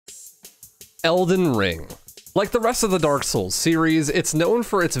Elden Ring. Like the rest of the Dark Souls series, it's known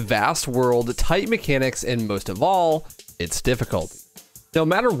for its vast world, tight mechanics, and most of all, its difficulty. No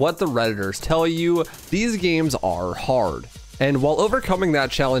matter what the Redditors tell you, these games are hard. And while overcoming that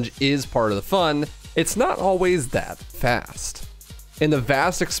challenge is part of the fun, it's not always that fast. In the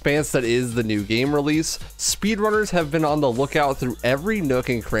vast expanse that is the new game release, speedrunners have been on the lookout through every nook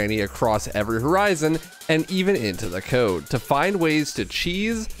and cranny across every horizon and even into the code to find ways to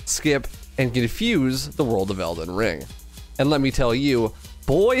cheese, skip, and confuse the world of Elden Ring. And let me tell you,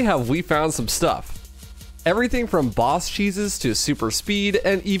 boy have we found some stuff. Everything from boss cheeses to super speed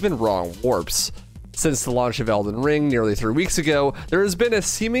and even wrong warps. Since the launch of Elden Ring nearly 3 weeks ago, there has been a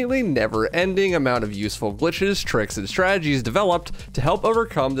seemingly never-ending amount of useful glitches, tricks, and strategies developed to help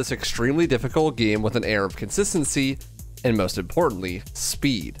overcome this extremely difficult game with an air of consistency, and most importantly,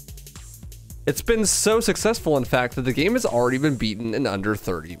 speed. It's been so successful, in fact, that the game has already been beaten in under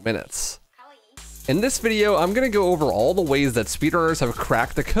 30 minutes. In this video, I'm going to go over all the ways that speedrunners have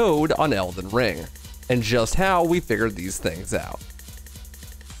cracked the code on Elden Ring, and just how we figured these things out.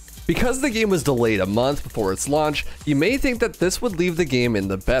 Because the game was delayed a month before its launch, you may think that this would leave the game in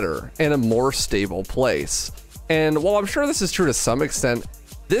the better and a more stable place. And while I'm sure this is true to some extent,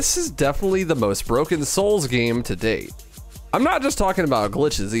 this is definitely the most broken Souls game to date. I'm not just talking about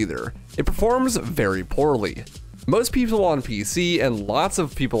glitches either. It performs very poorly. Most people on PC and lots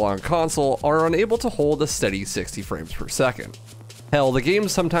of people on console are unable to hold a steady 60 frames per second. Hell, the game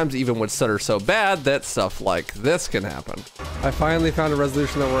sometimes even would stutter so bad that stuff like this can happen. I finally found a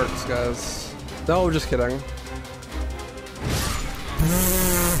resolution that works, guys. No, just kidding.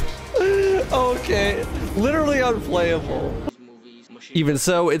 Okay, literally unplayable. Even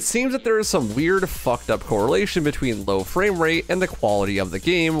so, it seems that there is some weird fucked up correlation between low frame rate and the quality of the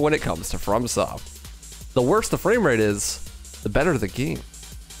game when it comes to FromSoft. The worse the frame rate is, the better the game.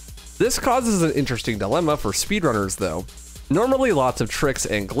 This causes an interesting dilemma for speedrunners though. Normally, lots of tricks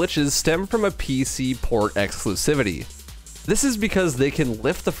and glitches stem from a PC port exclusivity. This is because they can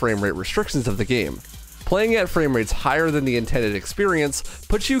lift the frame rate restrictions of the game. Playing at frame rates higher than the intended experience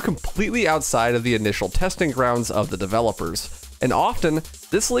puts you completely outside of the initial testing grounds of the developers, and often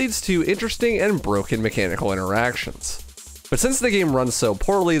this leads to interesting and broken mechanical interactions. But since the game runs so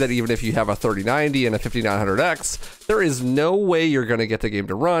poorly that even if you have a 3090 and a 5900X, there is no way you're going to get the game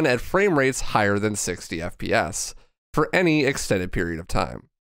to run at frame rates higher than 60 FPS. For any extended period of time,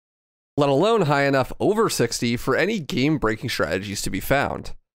 let alone high enough over 60 for any game-breaking strategies to be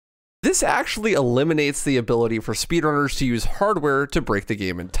found. This actually eliminates the ability for speedrunners to use hardware to break the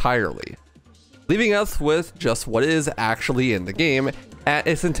game entirely, leaving us with just what is actually in the game at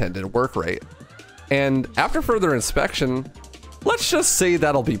its intended work rate. And after further inspection, let's just say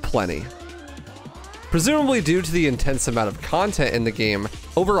that'll be plenty. Presumably due to the intense amount of content in the game,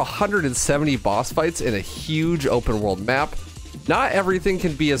 over 170 boss fights in a huge open world map, not everything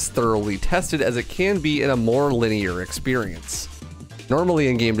can be as thoroughly tested as it can be in a more linear experience. Normally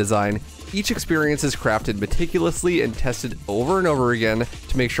in game design, each experience is crafted meticulously and tested over and over again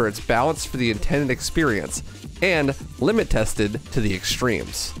to make sure it's balanced for the intended experience, and limit tested to the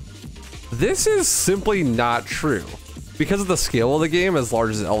extremes. This is simply not true. Because of the scale of the game as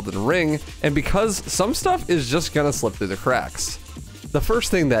large as Elden Ring, and because some stuff is just gonna slip through the cracks. The first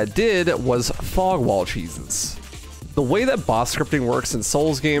thing that did was fog wall cheeses. The way that boss scripting works in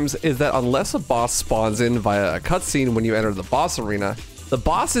Souls games is that unless a boss spawns in via a cutscene when you enter the boss arena, the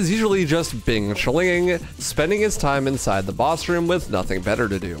boss is usually just bing-chlinging, spending his time inside the boss room with nothing better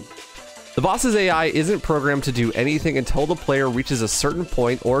to do. The boss's AI isn't programmed to do anything until the player reaches a certain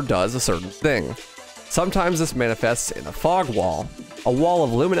point or does a certain thing. Sometimes this manifests in a fog wall, a wall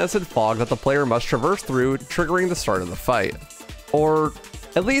of luminescent fog that the player must traverse through, triggering the start of the fight. Or,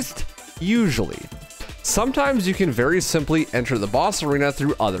 at least, usually. Sometimes you can very simply enter the boss arena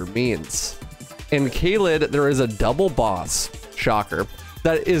through other means. In Caelid, there is a double boss, shocker,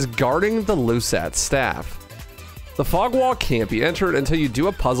 that is guarding the Lusat staff. The fog wall can't be entered until you do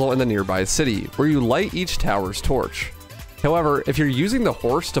a puzzle in the nearby city, where you light each tower's torch. However, if you're using the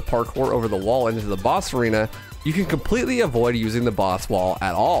horse to parkour over the wall into the boss arena, you can completely avoid using the boss wall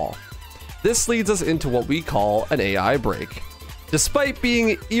at all. This leads us into what we call an AI break. Despite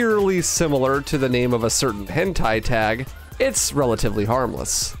being eerily similar to the name of a certain hentai tag, it's relatively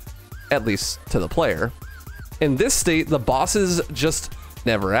harmless, at least to the player. In this state, the bosses just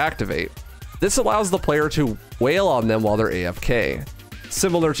never activate. This allows the player to wail on them while they're AFK,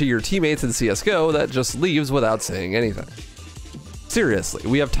 similar to your teammates in CSGO that just leaves without saying anything. Seriously,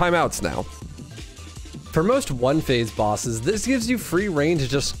 we have timeouts now. For most one-phase bosses, this gives you free reign to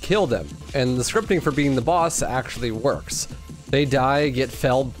just kill them, and the scripting for being the boss actually works. They die, get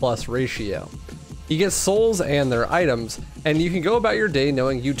felled plus ratio. You get souls and their items, and you can go about your day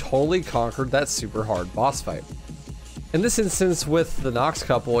knowing you totally conquered that super hard boss fight. In this instance with the Nox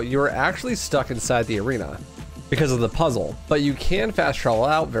couple, you are actually stuck inside the arena because of the puzzle, but you can fast travel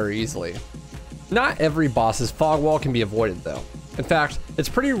out very easily. Not every boss's fog wall can be avoided though. In fact, it's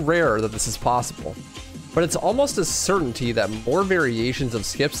pretty rare that this is possible, but it's almost a certainty that more variations of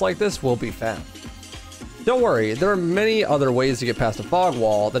skips like this will be found. Don't worry, there are many other ways to get past a fog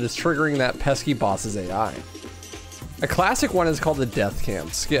wall that is triggering that pesky boss's AI. A classic one is called the death cam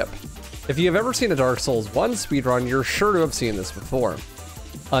skip. If you have ever seen a Dark Souls 1 speedrun, you're sure to have seen this before.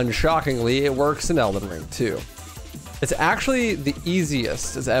 Unshockingly, it works in Elden Ring too. It's actually the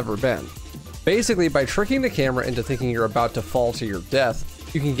easiest it's ever been. Basically, by tricking the camera into thinking you're about to fall to your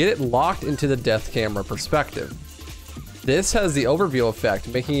death, you can get it locked into the death camera perspective. This has the overview effect,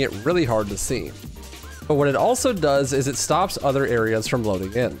 making it really hard to see. But what it also does is it stops other areas from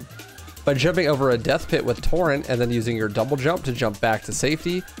loading in. By jumping over a death pit with Torrent and then using your double jump to jump back to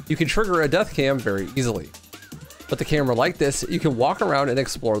safety, you can trigger a death cam very easily. With the camera like this, you can walk around and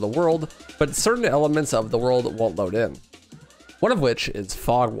explore the world, but certain elements of the world won't load in. One of which is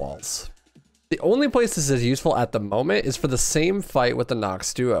fog walls. The only place this is useful at the moment is for the same fight with the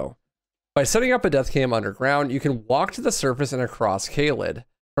Nox duo. By setting up a death cam underground, you can walk to the surface and across K-Lid.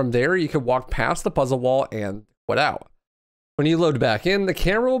 From there, you can walk past the puzzle wall and quit out. When you load back in, the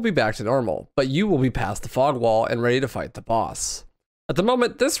camera will be back to normal, but you will be past the fog wall and ready to fight the boss. At the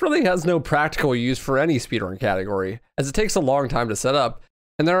moment, this really has no practical use for any speedrun category, as it takes a long time to set up,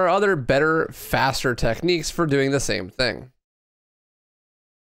 and there are other better, faster techniques for doing the same thing.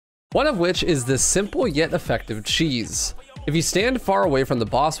 One of which is this simple yet effective cheese. If you stand far away from the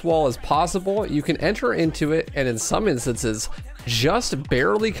boss wall as possible, you can enter into it and in some instances, just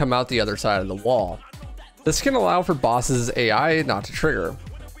barely come out the other side of the wall. This can allow for bosses' AI not to trigger.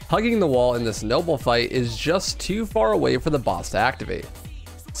 Hugging the wall in this noble fight is just too far away for the boss to activate.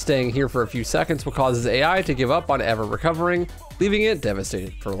 Staying here for a few seconds will cause his AI to give up on ever recovering, leaving it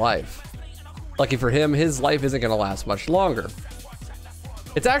devastated for life. Lucky for him, his life isn't going to last much longer.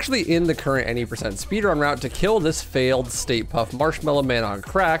 It's actually in the current any% speedrun route to kill this failed State Puff Marshmallow Man on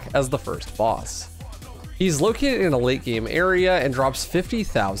crack as the first boss. He's located in a late game area and drops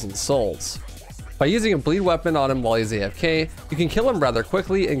 50,000 souls. By using a bleed weapon on him while he's AFK, you can kill him rather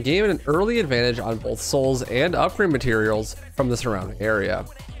quickly and gain an early advantage on both souls and upgrade materials from the surrounding area.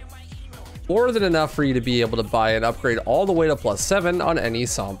 More than enough for you to be able to buy an upgrade all the way to +7 on any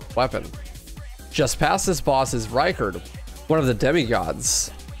somber weapon. Just past this boss is Rykard, one of the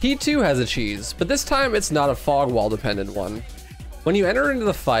demigods. He too has a cheese, but this time it's not a fog wall dependent one. When you enter into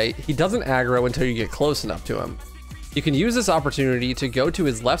the fight, he doesn't aggro until you get close enough to him. You can use this opportunity to go to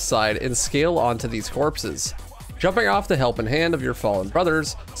his left side and scale onto these corpses, jumping off the helping hand of your fallen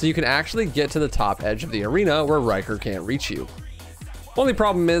brothers so you can actually get to the top edge of the arena where Rykard can't reach you. Only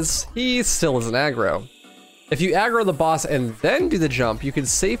problem is, he still isn't aggro. If you aggro the boss and then do the jump, you can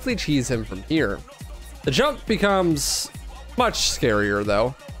safely cheese him from here. The jump becomes much scarier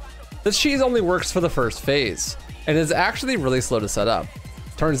though. This cheese only works for the first phase, and is actually really slow to set up.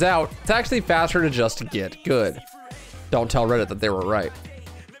 Turns out, it's actually faster to just get good. Don't tell Reddit that they were right.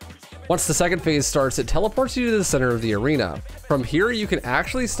 Once the second phase starts, it teleports you to the center of the arena. From here, you can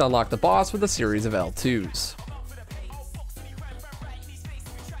actually stun lock the boss with a series of L2s.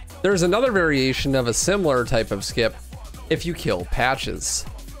 There's another variation of a similar type of skip if you kill Patches.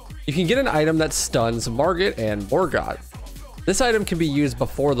 You can get an item that stuns Margit and Morgott. This item can be used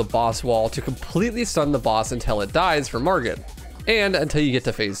before the boss wall to completely stun the boss until it dies for Margit, and until you get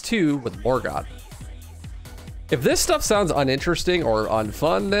to phase 2 with Morgott. If this stuff sounds uninteresting or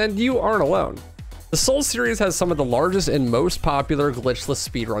unfun, then you aren't alone. The Souls series has some of the largest and most popular glitchless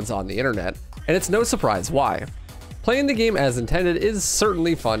speedruns on the internet, and it's no surprise why. Playing the game as intended is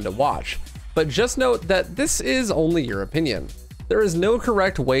certainly fun to watch, but just note that this is only your opinion. There is no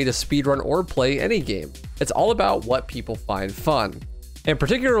correct way to speedrun or play any game. It's all about what people find fun. And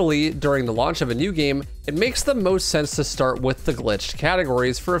particularly during the launch of a new game, it makes the most sense to start with the glitched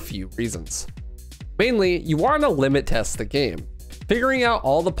categories for a few reasons. Mainly, you want to limit test the game. Figuring out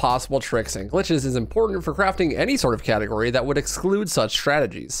all the possible tricks and glitches is important for crafting any sort of category that would exclude such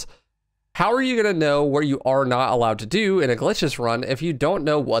strategies. How are you going to know what you are not allowed to do in a glitches run if you don't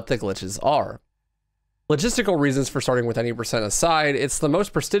know what the glitches are? Logistical reasons for starting with any % aside, it's the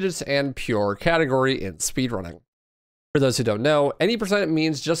most prestigious and pure category in speedrunning. For those who don't know, any %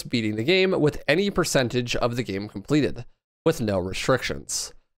 means just beating the game with any percentage of the game completed, with no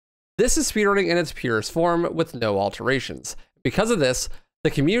restrictions. This is speedrunning in its purest form with no alterations. Because of this, The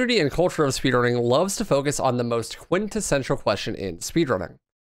community and culture of speedrunning loves to focus on the most quintessential question in speedrunning.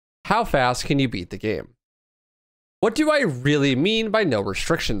 How fast can you beat the game? What do I really mean by no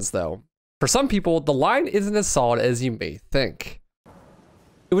restrictions, though? For some people, the line isn't as solid as you may think.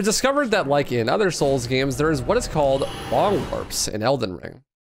 It was discovered that, like in other Souls games, there is what is called wrong warps in Elden Ring.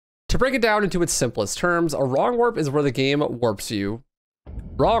 To break it down into its simplest terms, a wrong warp is where the game warps you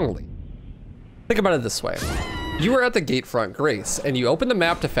wrongly. Think about it this way. You are at the Gatefront Grace, and you open the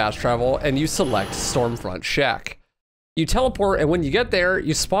map to fast travel, and you select Stormfront Shack. You teleport, and when you get there,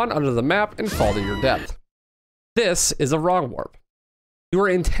 you spawn under the map and fall to your death. This is a wrong warp. You are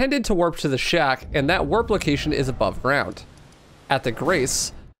intended to warp to the shack, and that warp location is above ground, at the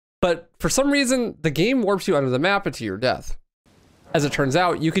Grace, but for some reason, the game warps you under the map into your death. As it turns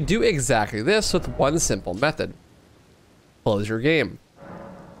out, you could do exactly this with one simple method. Close your game.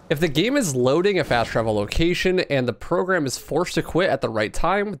 If the game is loading a fast travel location and the program is forced to quit at the right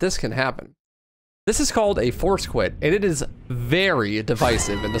time, this can happen. This is called a force quit, and it is very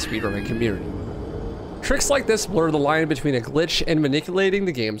divisive in the speedrunning community. Tricks like this blur the line between a glitch and manipulating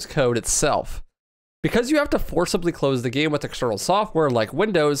the game's code itself. Because you have to forcibly close the game with external software like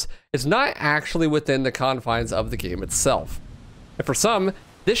Windows, it's not actually within the confines of the game itself. And for some,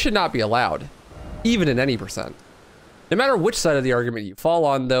 this should not be allowed, even in any percent. No matter which side of the argument you fall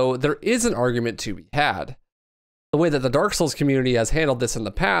on, though, there is an argument to be had. The way that the Dark Souls community has handled this in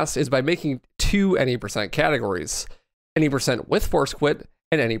the past is by making two any percent categories, any percent with force quit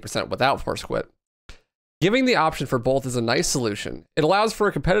and any percent without force quit. Giving the option for both is a nice solution. It allows for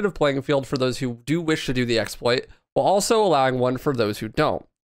a competitive playing field for those who do wish to do the exploit, while also allowing one for those who don't.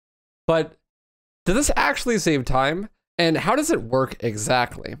 But does this actually save time? And how does it work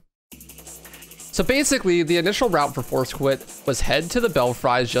exactly? So basically, the initial route for force quit was head to the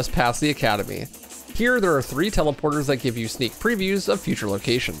Belfries just past the academy. Here, there are 3 teleporters that give you sneak previews of future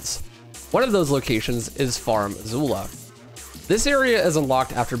locations. One of those locations is Farm Azula. This area is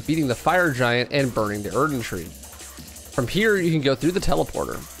unlocked after beating the fire giant and burning the Erden tree. From here, you can go through the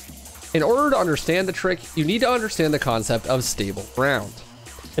teleporter. In order to understand the trick, you need to understand the concept of stable ground.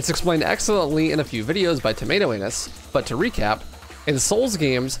 It's explained excellently in a few videos by Tomato Anus, but to recap, in Souls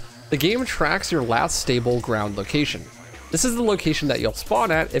games, the game tracks your last stable ground location. This is the location that you'll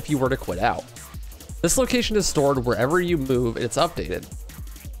spawn at if you were to quit out. This location is stored wherever you move and it's updated.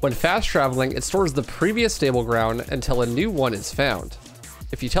 When fast traveling, it stores the previous stable ground until a new one is found.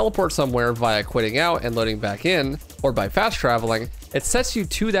 If you teleport somewhere via quitting out and loading back in, or by fast traveling, it sets you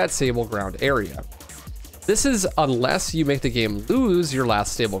to that stable ground area. This is unless you make the game lose your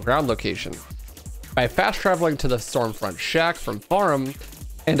last stable ground location. By fast traveling to the Stormfront Shack from Farum,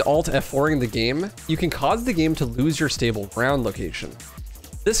 and Alt F4ing the game, you can cause the game to lose your stable ground location.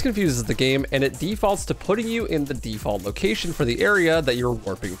 This confuses the game and it defaults to putting you in the default location for the area that you're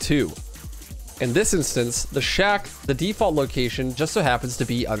warping to. In this instance, the shack, the default location, just so happens to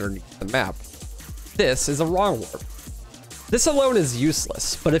be underneath the map. This is a wrong warp. This alone is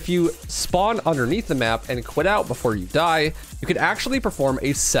useless, but if you spawn underneath the map and quit out before you die, you can actually perform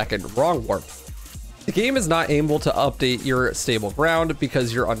a second wrong warp. The game is not able to update your stable ground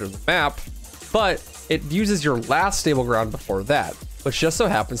because you're under the map, but it uses your last stable ground before that, which just so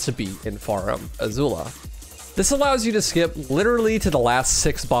happens to be in Farm Azula. This allows you to skip literally to the last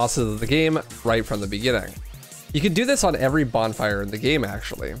 6 bosses of the game right from the beginning. You can do this on every bonfire in the game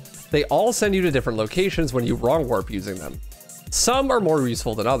actually. They all send you to different locations when you wrong warp using them. Some are more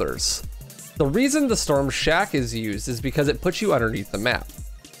useful than others. The reason the Storm Shack is used is because it puts you underneath the map.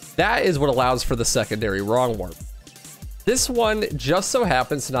 That is what allows for the secondary wrong warp. This one just so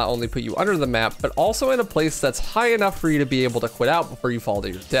happens to not only put you under the map, but also in a place that's high enough for you to be able to quit out before you fall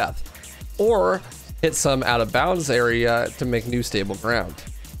to your death, or hit some out of bounds area to make new stable ground.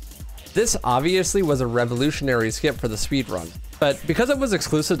 This obviously was a revolutionary skip for the speedrun, but because it was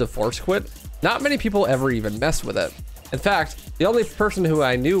exclusive to force quit, not many people ever even messed with it. In fact, the only person who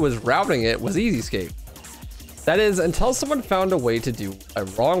I knew was routing it was EasyScape. That is, until someone found a way to do a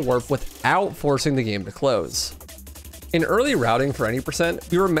wrong warp without forcing the game to close. In early routing for any percent,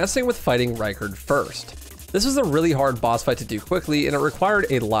 we were messing with fighting Rykard first. This was a really hard boss fight to do quickly and it required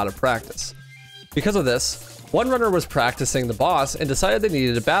a lot of practice. Because of this, one runner was practicing the boss and decided they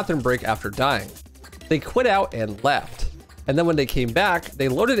needed a bathroom break after dying. They quit out and left. And then when they came back, they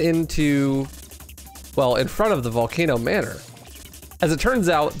loaded into, well, in front of the Volcano Manor. As it turns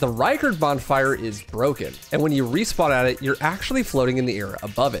out, the Rykard bonfire is broken, and when you respawn at it, you're actually floating in the air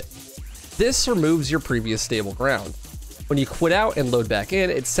above it. This removes your previous stable ground. When you quit out and load back in,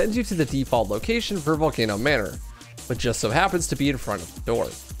 it sends you to the default location for Volcano Manor, which just so happens to be in front of the door.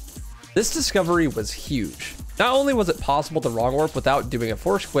 This discovery was huge. Not only was it possible to wrong warp without doing a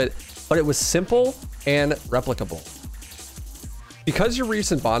force quit, but it was simple and replicable. Because your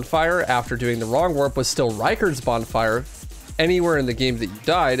recent bonfire after doing the wrong warp was still Rykard's bonfire, anywhere in the game that you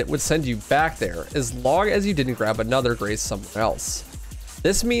died, it would send you back there, as long as you didn't grab another grace somewhere else.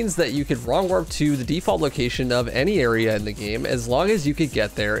 This means that you could wrong warp to the default location of any area in the game as long as you could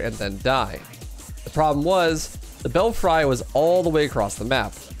get there and then die. The problem was, the belfry was all the way across the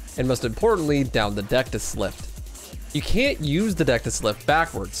map, and most importantly, down the Dectus lift. You can't use the Dectus lift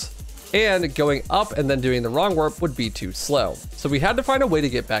backwards, and going up and then doing the wrong warp would be too slow, so we had to find a way to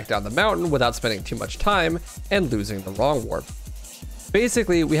get back down the mountain without spending too much time and losing the wrong warp.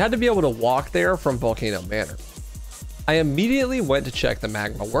 Basically, we had to be able to walk there from Volcano Manor. I immediately went to check the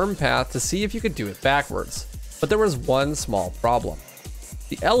magma worm path to see if you could do it backwards, but there was one small problem.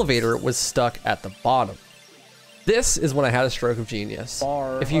 The elevator was stuck at the bottom. This is when I had a stroke of genius.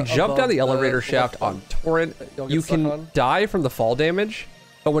 If you jump down the elevator shaft on Torrent, you can die from the fall damage,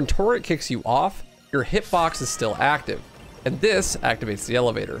 but when Torrent kicks you off, your hitbox is still active, and this activates the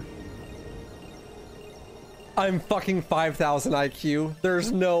elevator. I'm fucking 5,000 IQ.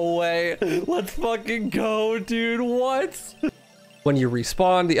 There's no way. Let's fucking go, dude. What? When you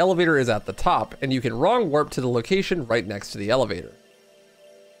respawn, the elevator is at the top, and you can wrong warp to the location right next to the elevator.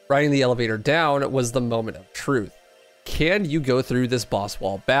 Riding the elevator down was the moment of truth. Can you go through this boss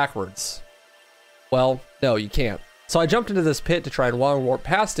wall backwards? Well, no, you can't. So I jumped into this pit to try and wrong warp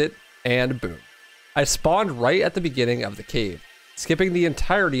past it, and boom. I spawned right at the beginning of the cave, skipping the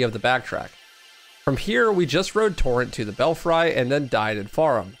entirety of the backtrack. From here, we just rode Torrent to the Belfry and then died in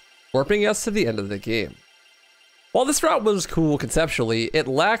Farum, warping us to the end of the game. While this route was cool conceptually, it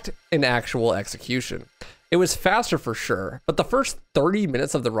lacked an actual execution. It was faster for sure, but the first 30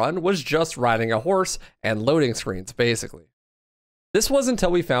 minutes of the run was just riding a horse and loading screens, basically. This was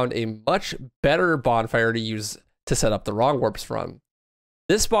until we found a much better bonfire to use to set up the wrong warps from.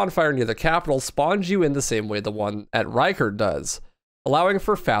 This bonfire near the capital spawns you in the same way the one at Rykard does, allowing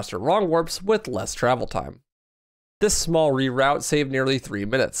for faster wrong warps with less travel time. This small reroute saved nearly 3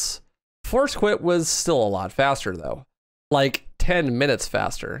 minutes. Force quit was still a lot faster though, like 10 minutes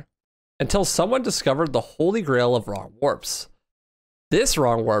faster, until someone discovered the holy grail of wrong warps. This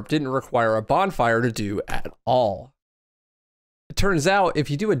wrong warp didn't require a bonfire to do at all. It turns out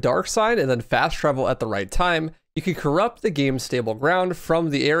if you do a dark sign and then fast travel at the right time, you can corrupt the game's stable ground from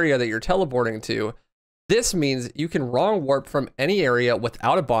the area that you're teleporting to. This means you can wrong warp from any area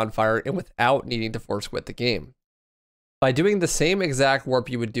without a bonfire and without needing to force quit the game. By doing the same exact warp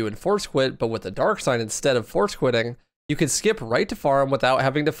you would do in force quit, but with a dark sign instead of force quitting, you could skip right to farm without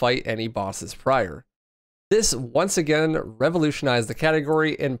having to fight any bosses prior. This once again revolutionized the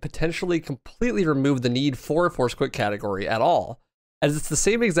category and potentially completely removed the need for a force quit category at all, as it's the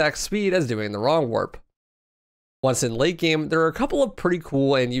same exact speed as doing the wrong warp. Once in late game, there are a couple of pretty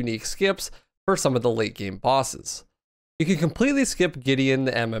cool and unique skips for some of the late game bosses. You can completely skip Gideon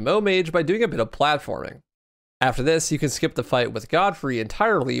the MMO mage by doing a bit of platforming. After this, you can skip the fight with Godfrey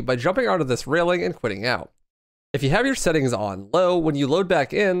entirely by jumping onto this railing and quitting out. If you have your settings on low, when you load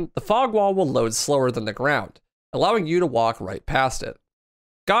back in, the fog wall will load slower than the ground, allowing you to walk right past it.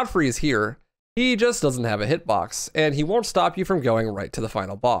 Godfrey is here, he just doesn't have a hitbox, and he won't stop you from going right to the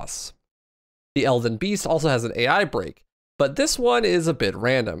final boss. The Elden beast also has an AI break, but this one is a bit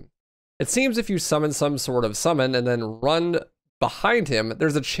random. It seems if you summon some sort of summon and then run behind him,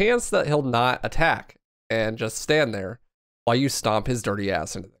 there's a chance that he'll not attack and just stand there while you stomp his dirty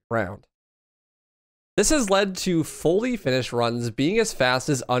ass into the ground. This has led to fully finished runs being as fast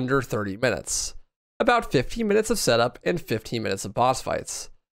as under 30 minutes. About 15 minutes of setup and 15 minutes of boss fights.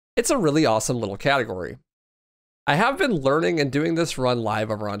 It's a really awesome little category. I have been learning and doing this run live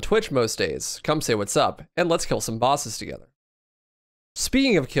over on Twitch most days. Come say what's up, and let's kill some bosses together.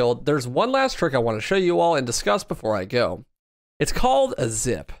 Speaking of killed, there's one last trick I want to show you all and discuss before I go. It's called a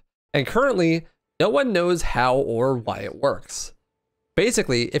zip, and currently, no one knows how or why it works.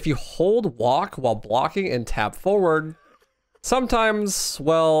 Basically, if you hold walk while blocking and tap forward, sometimes,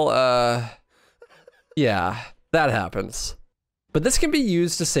 well, yeah, that happens. But this can be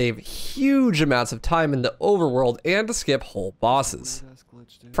used to save huge amounts of time in the overworld and to skip whole bosses.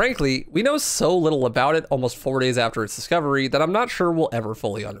 Frankly, we know so little about it almost 4 days after its discovery that I'm not sure we'll ever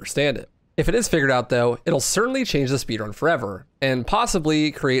fully understand it. If it is figured out though, it'll certainly change the speedrun forever, and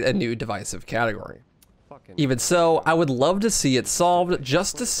possibly create a new divisive category. Even so, I would love to see it solved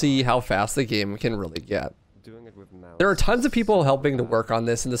just to see how fast the game can really get. There are tons of people helping to work on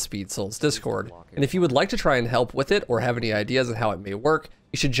this in the Speed Souls Discord, and if you would like to try and help with it or have any ideas on how it may work,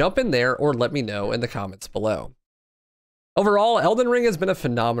 you should jump in there or let me know in the comments below. Overall, Elden Ring has been a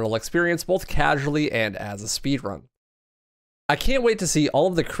phenomenal experience both casually and as a speedrun. I can't wait to see all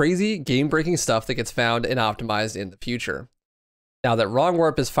of the crazy, game-breaking stuff that gets found and optimized in the future. Now that wrong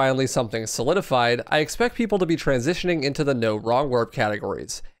warp is finally something solidified, I expect people to be transitioning into the no wrong warp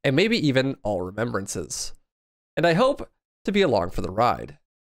categories, and maybe even all remembrances. And I hope to be along for the ride.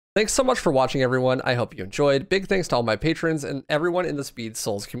 Thanks so much for watching, everyone. I hope you enjoyed. Big thanks to all my patrons and everyone in the Speed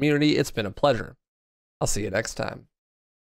Souls community. It's been a pleasure. I'll see you next time.